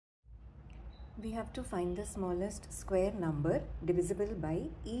We have to find the smallest square number divisible by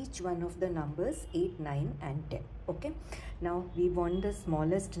each one of the numbers 8, 9 and 10. Okay. Now we want the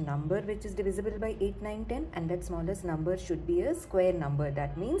smallest number which is divisible by 8, 9, 10, and that smallest number should be a square number.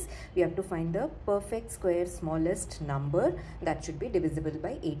 That means we have to find the perfect square smallest number that should be divisible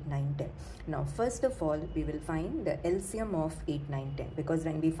by 8, 9, 10. Now first of all we will find the LCM of 8, 9, 10, because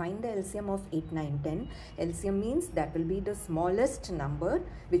when we find the LCM of 8, 9, 10, LCM means that will be the smallest number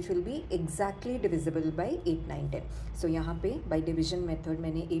which will be exactly divisible by 8, 9, 10. So यहाँ पे by division method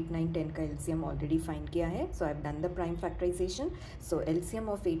मैंने 8, 9, 10 का LCM already find किया है. So I've done the prime factorization. So LCM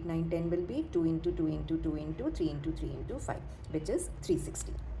of 8, 9, 10 will be 2 into 2 into 2 into 3 into 3 into 5, which is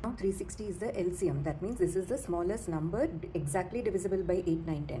 360. Now 360 is the LCM. That means this is the smallest number exactly divisible by 8,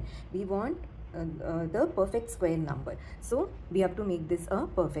 9, 10. We want the perfect square number. So we have to make this a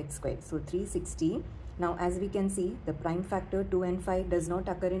perfect square. So 360. Now as we can see, the prime factor 2 and 5 does not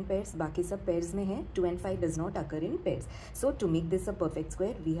occur in pairs. बाकी सब pairs में है. 2 and 5 does not occur in pairs. So to make this a perfect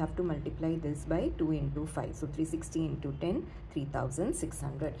square, we have to multiply this by 2 into 5. So 360 into 10,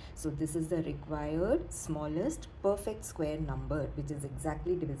 3600. So this is the required smallest perfect square number which is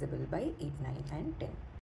exactly divisible by 8, 9 and 10.